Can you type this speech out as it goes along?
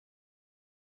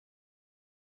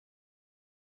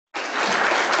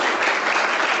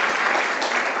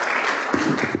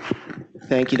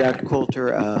Thank you, Dr.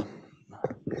 Coulter.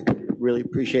 Really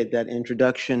appreciate that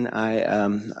introduction.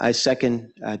 I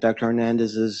second Dr.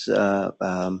 Hernandez's,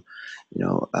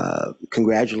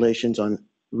 congratulations on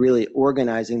really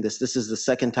organizing this. This is the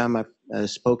second time I've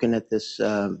spoken at this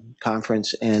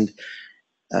conference, and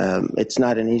it's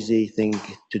not an easy thing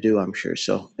to do, I'm sure.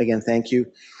 So again, thank you.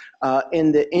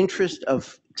 In the interest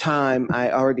of time,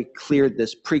 I already pre-cleared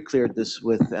this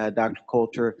with Dr.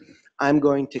 Coulter. I'm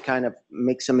going to kind of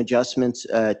make some adjustments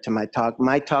to my talk.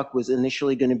 My talk was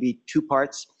initially going to be two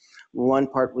parts. One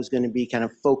part was going to be kind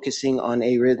of focusing on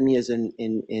arrhythmias in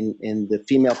the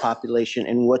female population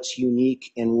and what's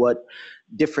unique and what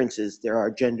differences there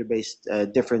are, gender-based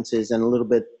differences, and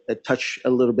touch a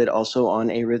little bit also on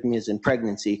arrhythmias in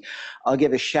pregnancy. I'll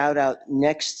give a shout out.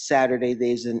 Next Saturday,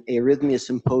 there's an arrhythmia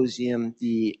symposium,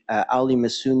 the Ali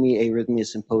Masumi Arrhythmia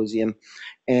Symposium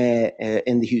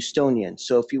in the Houstonian.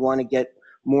 So if you want to get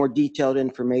more detailed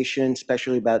information,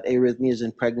 especially about arrhythmias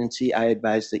in pregnancy, I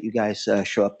advise that you guys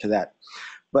show up to that.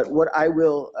 But what I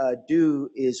will do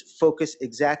is focus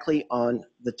exactly on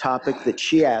the topic that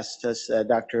she asked us,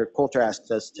 Dr. Coulter asked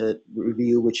us to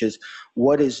review, which is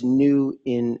what is new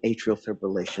in atrial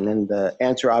fibrillation? And the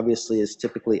answer obviously is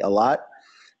typically a lot,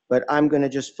 but I'm going to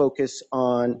just focus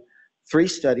on 3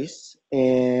 studies,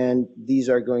 and these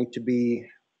are going to be,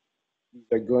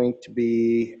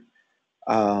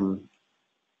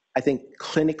 I think,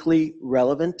 clinically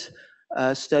relevant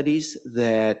studies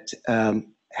that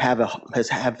have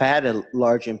had a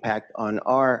large impact on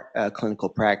our clinical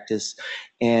practice,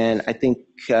 and I think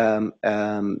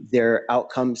their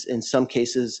outcomes in some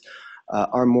cases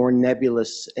are more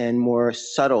nebulous and more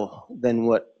subtle than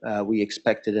what we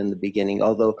expected in the beginning,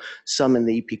 although some in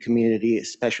the EP community,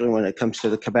 especially when it comes to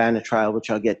the Cabana trial, which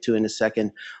I'll get to in a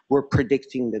second, we're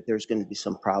predicting that there's going to be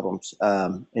some problems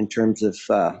in terms of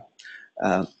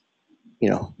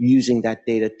using that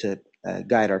data to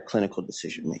guide our clinical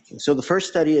decision making. So the first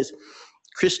study is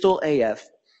Crystal AF.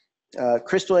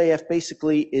 Crystal AF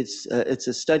basically it's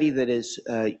a study that is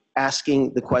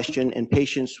asking the question in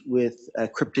patients with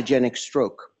cryptogenic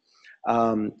stroke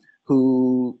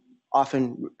who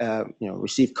often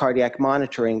receive cardiac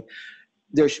monitoring.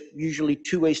 There's usually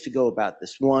 2 ways to go about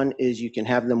this. One is you can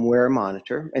have them wear a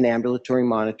monitor, an ambulatory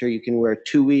monitor. You can wear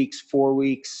 2 weeks, 4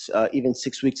 weeks, even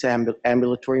 6 weeks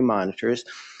ambulatory monitors.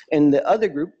 And the other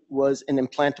group was an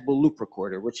implantable loop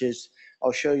recorder, which is,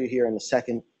 I'll show you here in a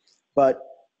second. But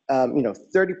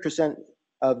 30%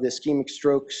 of the ischemic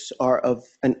strokes are of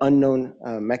an unknown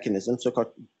mechanism,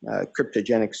 so-called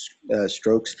cryptogenic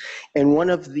strokes. And one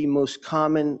of the most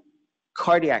common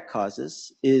cardiac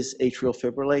causes is atrial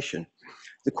fibrillation.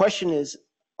 The question is,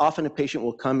 often a patient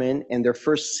will come in and their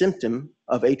first symptom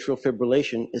of atrial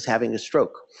fibrillation is having a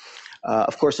stroke.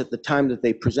 Of course, at the time that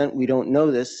they present, we don't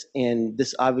know this, and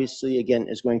this obviously, again,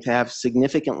 is going to have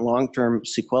significant long-term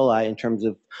sequelae in terms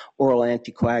of oral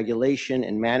anticoagulation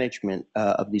and management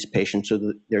of these patients so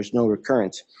that there's no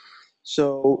recurrence.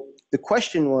 So the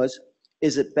question was,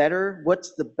 is it better?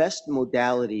 What's the best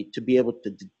modality to be able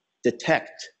to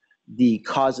detect the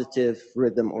causative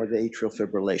rhythm or the atrial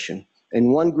fibrillation?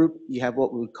 In one group, you have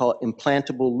what we would call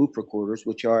implantable loop recorders,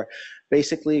 which are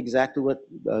basically exactly what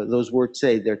those words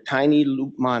say. They're tiny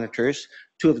loop monitors.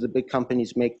 2 of the big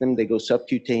companies make them. They go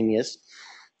subcutaneous.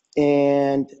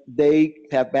 And they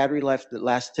have battery life that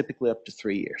lasts typically up to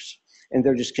 3 years. And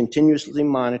they're just continuously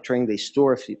monitoring. They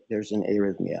store if there's an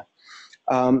arrhythmia.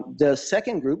 The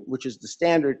second group, which is the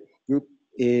standard group,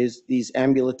 is these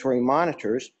ambulatory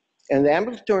monitors. And the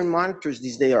ambulatory monitors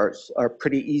these days are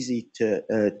pretty easy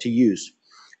to use.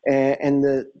 And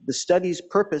the study's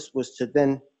purpose was to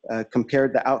then compare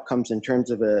the outcomes in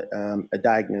terms of a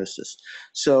diagnosis.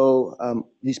 So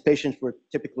these patients were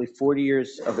typically 40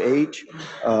 years of age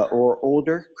or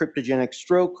older, cryptogenic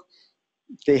stroke.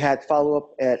 They had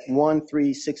follow-up at 1,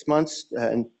 3, 6 months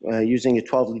using a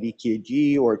 12-lead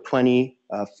EKG or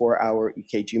 24-hour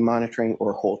EKG monitoring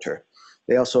or Holter.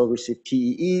 They also received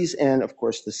TEEs and, of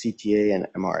course, the CTA and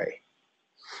MRA.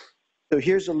 So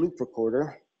here's a loop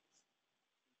recorder,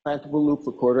 implantable loop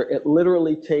recorder. It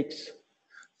literally takes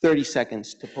 30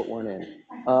 seconds to put one in.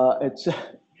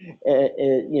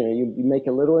 You make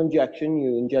a little injection.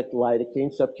 You inject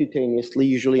lidocaine subcutaneously,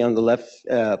 usually on the left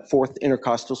 4th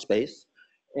intercostal space.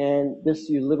 And this,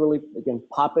 you literally, again,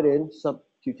 pop it in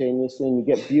subcutaneously, and you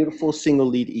get beautiful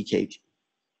single-lead EKG.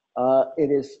 It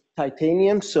is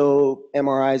titanium, so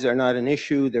MRIs are not an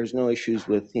issue. There's no issues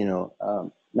with,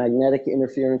 magnetic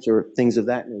interference or things of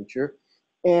that nature.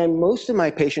 And most of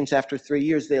my patients, after 3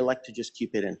 years, they elect to just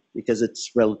keep it in because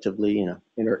it's relatively,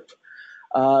 inert.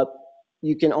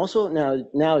 you can also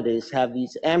nowadays have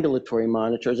these ambulatory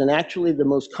monitors, and actually the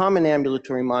most common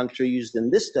ambulatory monitor used in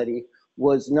this study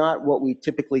was not what we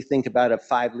typically think about, a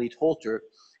 5-lead Holter.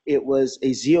 It was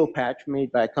a Zeo patch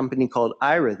made by a company called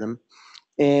iRhythm,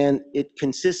 and it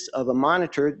consists of a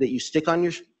monitor that you stick on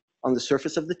the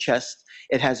surface of the chest.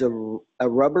 It has a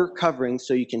rubber covering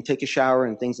so you can take a shower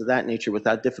and things of that nature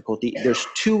without difficulty. There's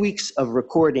 2 weeks of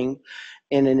recording,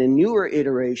 and in a newer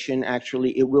iteration,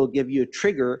 actually, it will give you a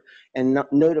trigger and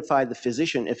notify the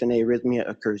physician if an arrhythmia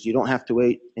occurs. You don't have to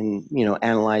wait and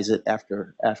analyze it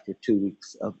after 2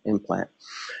 weeks of implant.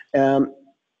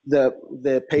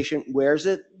 The patient wears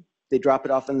it. They drop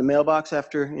it off in the mailbox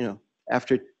after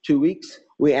 2 weeks.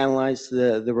 We analyze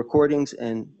the recordings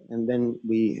and then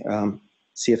we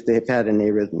see if they've had an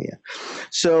arrhythmia.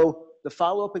 So the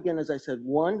follow-up, again, as I said,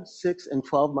 1, 6, and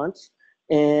 12 months,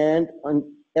 and on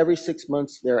every 6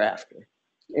 months thereafter.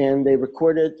 And they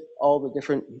recorded all the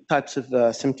different types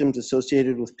of symptoms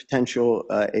associated with potential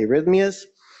arrhythmias.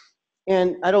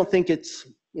 And I don't think it's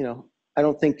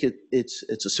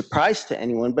a surprise to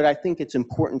anyone, but I think it's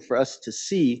important for us to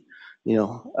see,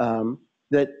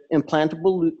 that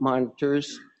implantable loop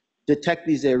monitors detect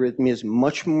these arrhythmias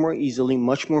much more easily,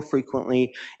 much more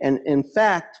frequently, and in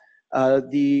fact,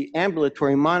 the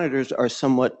ambulatory monitors are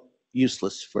somewhat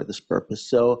useless for this purpose.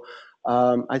 So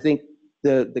I think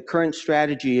the current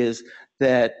strategy is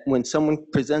that when someone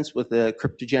presents with a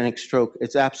cryptogenic stroke,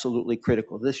 it's absolutely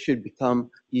critical.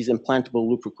 These implantable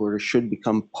loop recorders should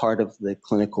become part of the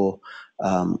clinical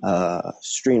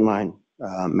streamline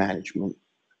management.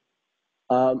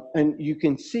 And you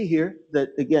can see here that,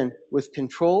 again, with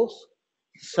controls,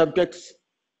 subjects,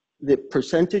 the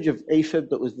percentage of AFib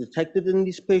that was detected in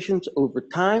these patients over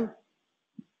time,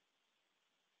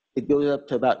 it goes up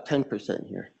to about 10%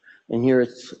 here. And here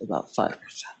it's about 5%.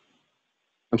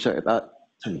 I'm sorry, about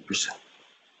 10%.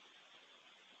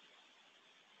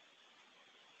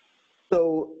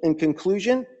 So in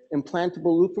conclusion,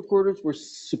 implantable loop recorders were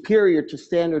superior to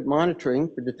standard monitoring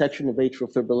for detection of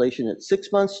atrial fibrillation at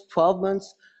 6 months, 12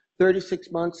 months,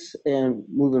 36 months, and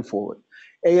moving forward.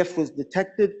 AF was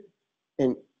detected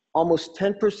in almost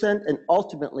 10% and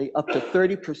ultimately up to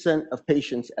 30% of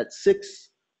patients at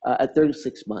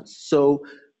 36 months. So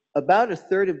about a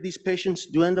third of these patients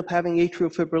do end up having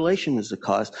atrial fibrillation as a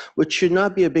cause, which should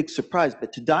not be a big surprise,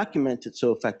 but to document it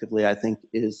so effectively, I think,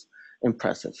 is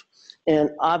impressive. And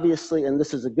obviously, and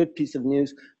this is a good piece of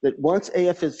news, that once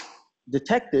AF is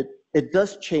detected, it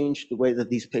does change the way that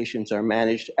these patients are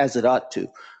managed, as it ought to,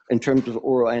 in terms of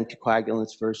oral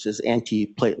anticoagulants versus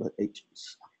antiplatelet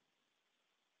agents.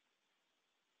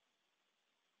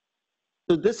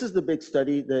 So this is the big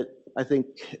study that I think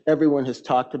everyone has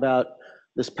talked about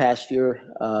this past year,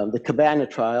 the Cabana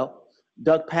trial.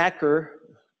 Doug Packer,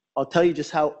 I'll tell you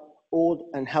just how old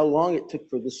and how long it took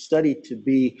for this study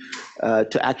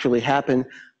to actually happen.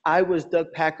 I was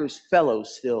Doug Packer's fellow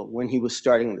still when he was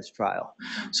starting this trial.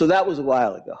 So that was a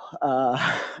while ago.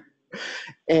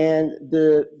 And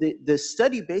the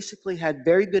study basically had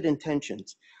very good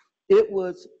intentions. It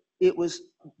was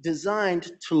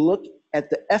designed to look at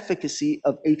the efficacy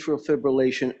of atrial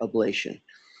fibrillation ablation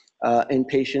in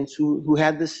patients who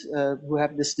have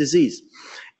this disease.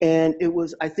 And it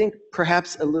was, I think,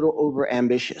 perhaps a little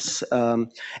over-ambitious.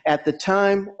 At the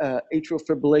time, atrial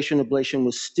fibrillation ablation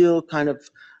was still kind of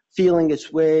feeling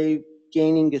its way,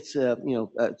 gaining its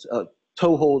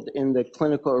toehold in the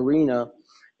clinical arena.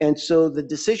 And so the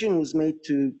decision was made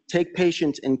to take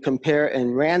patients and compare and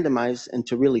randomize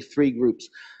into really 3 groups: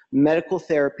 medical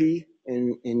therapy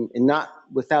and not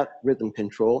without rhythm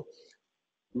control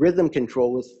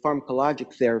with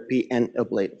pharmacologic therapy, and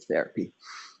ablative therapy.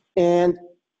 And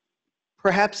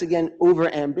perhaps again,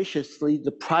 over-ambitiously,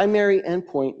 the primary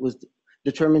endpoint was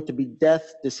determined to be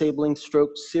death, disabling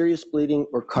stroke, serious bleeding,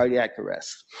 or cardiac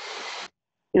arrest.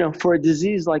 For a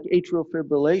disease like atrial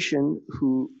fibrillation,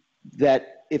 that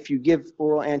if you give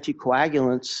oral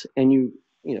anticoagulants and you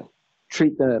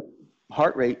treat the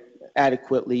heart rate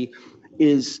adequately,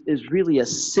 is really a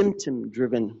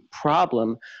symptom-driven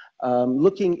problem.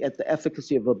 Looking at the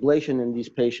efficacy of ablation in these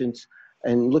patients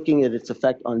and looking at its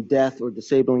effect on death or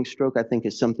disabling stroke, I think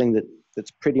is something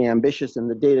that's pretty ambitious, and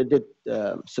the data did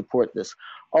support this.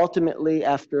 Ultimately,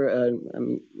 after a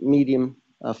medium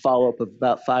follow-up of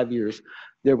about 5 years,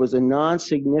 there was a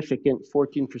non-significant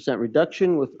 14%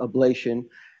 reduction with ablation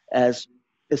as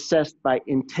assessed by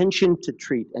intention to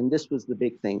treat, and this was the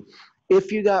big thing.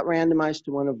 If you got randomized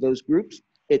to one of those groups,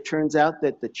 it turns out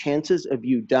that the chances of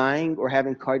you dying or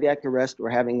having cardiac arrest or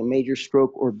having a major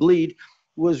stroke or bleed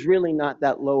was really not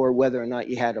that low, or whether or not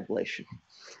you had ablation.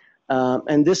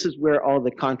 And this is where all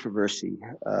the controversy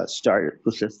started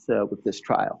with this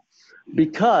trial.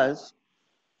 Because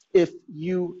if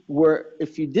you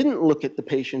didn't look at the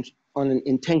patients on an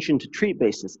intention to treat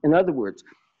basis, in other words,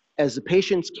 as the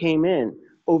patients came in,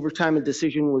 over time a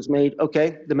decision was made,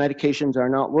 okay, the medications are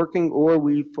not working, or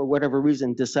we, for whatever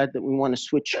reason, decide that we want to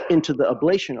switch into the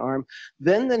ablation arm,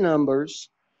 then the numbers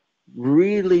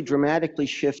really dramatically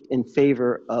shift in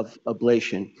favor of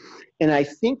ablation. And I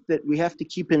think that we have to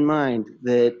keep in mind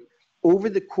that over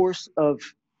the course of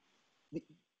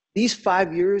these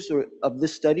 5 years of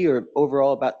this study, or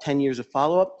overall about 10 years of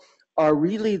follow-up, are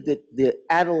really the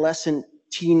adolescent,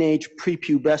 teenage,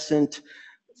 prepubescent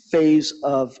phase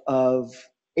of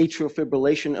atrial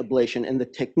fibrillation ablation, and the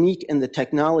technique and the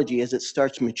technology as it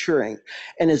starts maturing.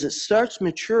 And as it starts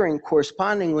maturing,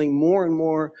 correspondingly, more and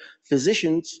more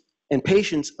physicians and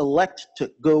patients elect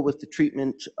to go with the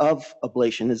treatment of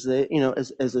ablation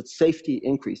as its safety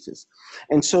increases.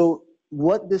 And so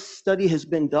what this study has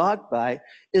been dogged by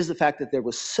is the fact that there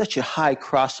was such a high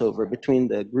crossover between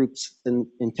the groups in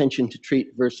intention to treat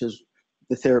versus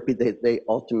the therapy that they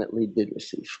ultimately did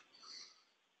receive.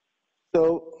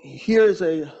 So here's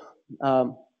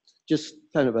just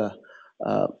kind of a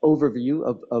overview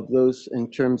of those in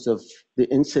terms of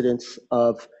the incidence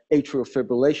of atrial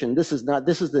fibrillation. This is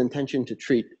the intention to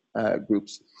treat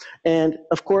groups. And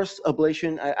of course,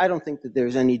 ablation, I don't think that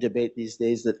there's any debate these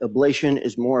days that ablation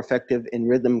is more effective in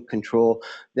rhythm control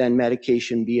than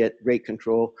medication, be it rate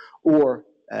control or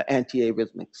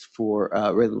antiarrhythmics for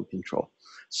rhythm control.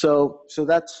 So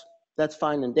that's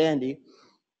fine and dandy.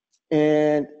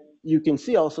 And you can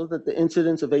see also that the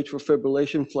incidence of atrial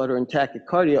fibrillation, flutter, and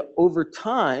tachycardia over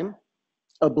time,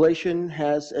 ablation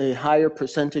has a higher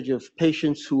percentage of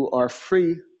patients who are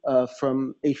free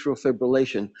from atrial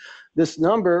fibrillation. This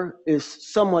number is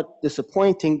somewhat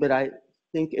disappointing, but I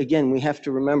think, again, we have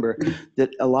to remember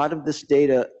that a lot of this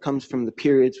data comes from the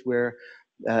periods where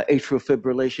atrial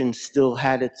fibrillation still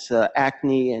had its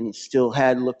acne and still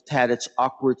had its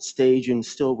awkward stage and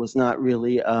still was not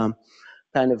really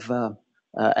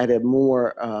at a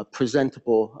more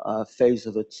presentable phase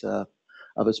of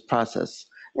its process.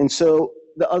 And so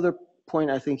the other point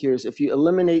I think here is if you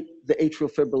eliminate the atrial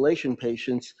fibrillation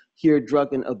patients, here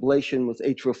drug and ablation with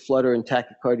atrial flutter and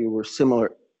tachycardia were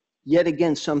similar. Yet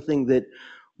again, something that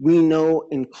we know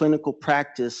in clinical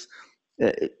practice,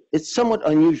 it's somewhat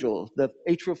unusual. The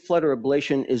atrial flutter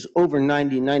ablation is over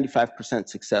 95%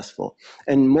 successful.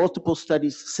 And multiple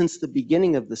studies since the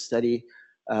beginning of the study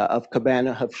of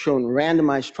Cabana have shown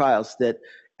randomized trials that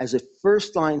as a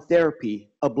first-line therapy,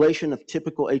 ablation of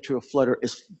typical atrial flutter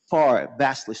is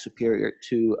vastly superior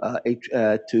to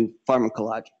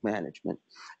pharmacologic management.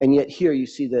 And yet here you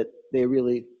see that they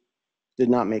really did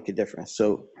not make a difference.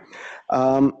 So,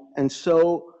 and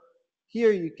so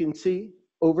here you can see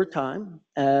over time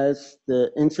as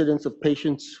the incidence of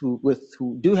patients who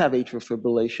do have atrial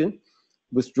fibrillation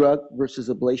with drug versus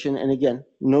ablation, and again,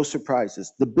 no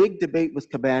surprises. The big debate with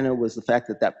Cabana was the fact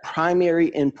that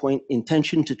primary endpoint,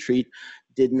 intention to treat,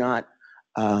 was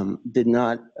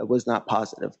not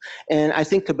positive. And I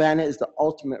think Cabana is the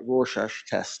ultimate Rorschach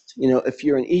test. You know, if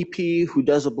you're an EP who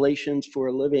does ablations for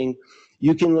a living,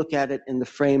 you can look at it in the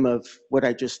frame of what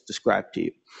I just described to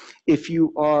you. If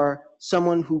you are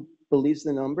someone who believes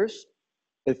the numbers,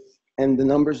 and the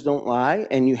numbers don't lie,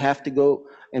 and you have to go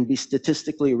and be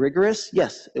statistically rigorous,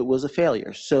 yes, it was a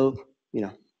failure. So, you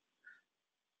know,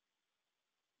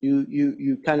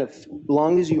 you kind of, as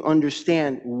long as you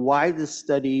understand why the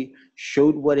study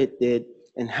showed what it did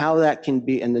and how that can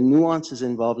be, and the nuances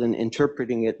involved in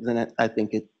interpreting it, then I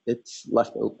think it's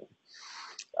left open.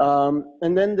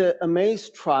 And then the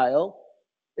AMAZE trial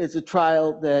is a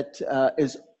trial that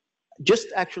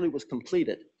actually was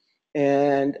completed.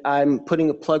 And I'm putting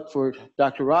a plug for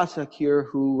Dr. Rosak here,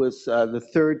 who was the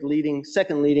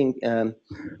second leading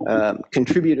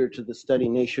contributor to the study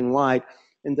nationwide.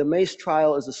 And the MACE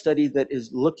trial is a study that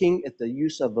is looking at the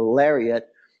use of a lariat,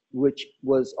 which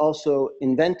was also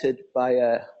invented by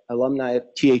an alumni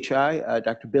at THI,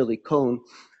 Dr. Billy Cohn,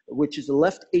 which is a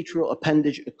left atrial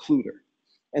appendage occluder.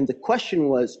 And the question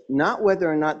was not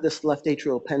whether or not this left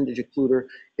atrial appendage occluder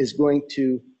is going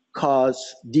to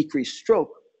cause decreased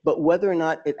stroke, but whether or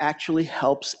not it actually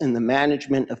helps in the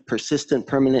management of persistent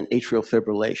permanent atrial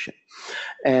fibrillation.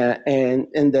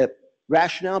 And the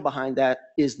rationale behind that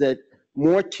is that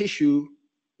more tissue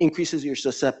increases your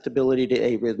susceptibility to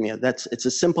arrhythmia. It's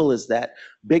as simple as that.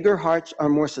 Bigger hearts are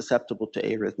more susceptible to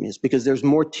arrhythmias because there's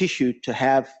more tissue to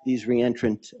have these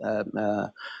reentrant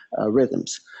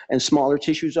rhythms, and smaller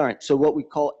tissues aren't. So what we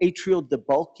call atrial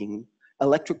debulking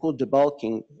electrical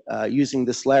debulking using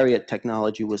this lariat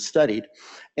technology was studied.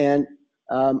 And,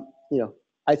 you know,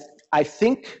 I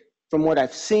think from what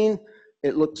I've seen,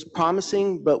 it looks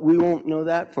promising, but we won't know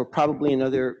that for probably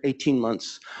another 18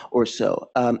 months or so.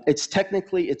 It's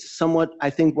technically, it's somewhat, I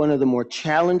think, one of the more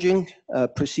challenging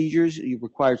procedures. It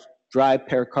requires dry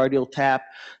pericardial tap.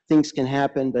 Things can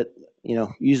happen, but you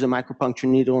know, use a micropuncture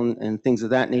needle and things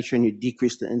of that nature, and you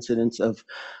decrease the incidence of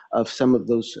some of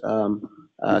those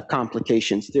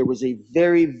complications. There was a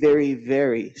very, very,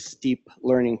 very steep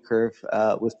learning curve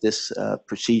with this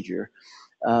procedure.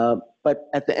 But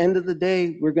at the end of the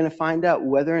day, we're going to find out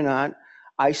whether or not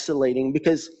isolating,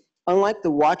 because unlike the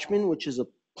Watchman, which is a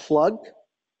plug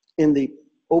in the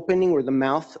opening or the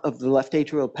mouth of the left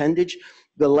atrial appendage,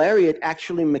 the lariat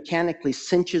actually mechanically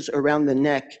cinches around the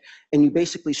neck, and you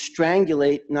basically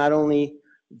strangulate not only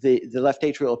the left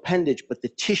atrial appendage, but the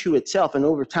tissue itself, and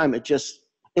over time it just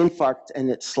infarcts and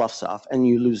it sloughs off, and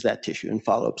you lose that tissue in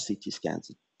follow-up CT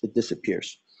scans. It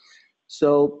disappears.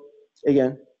 So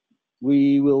again,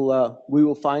 we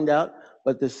will find out,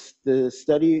 but the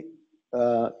study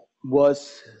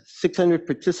was 600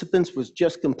 participants, was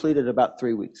just completed about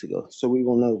 3 weeks ago, so we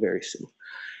will know very soon.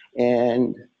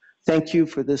 And thank you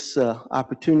for this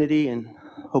opportunity, and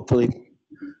hopefully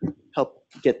help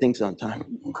get things on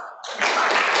time.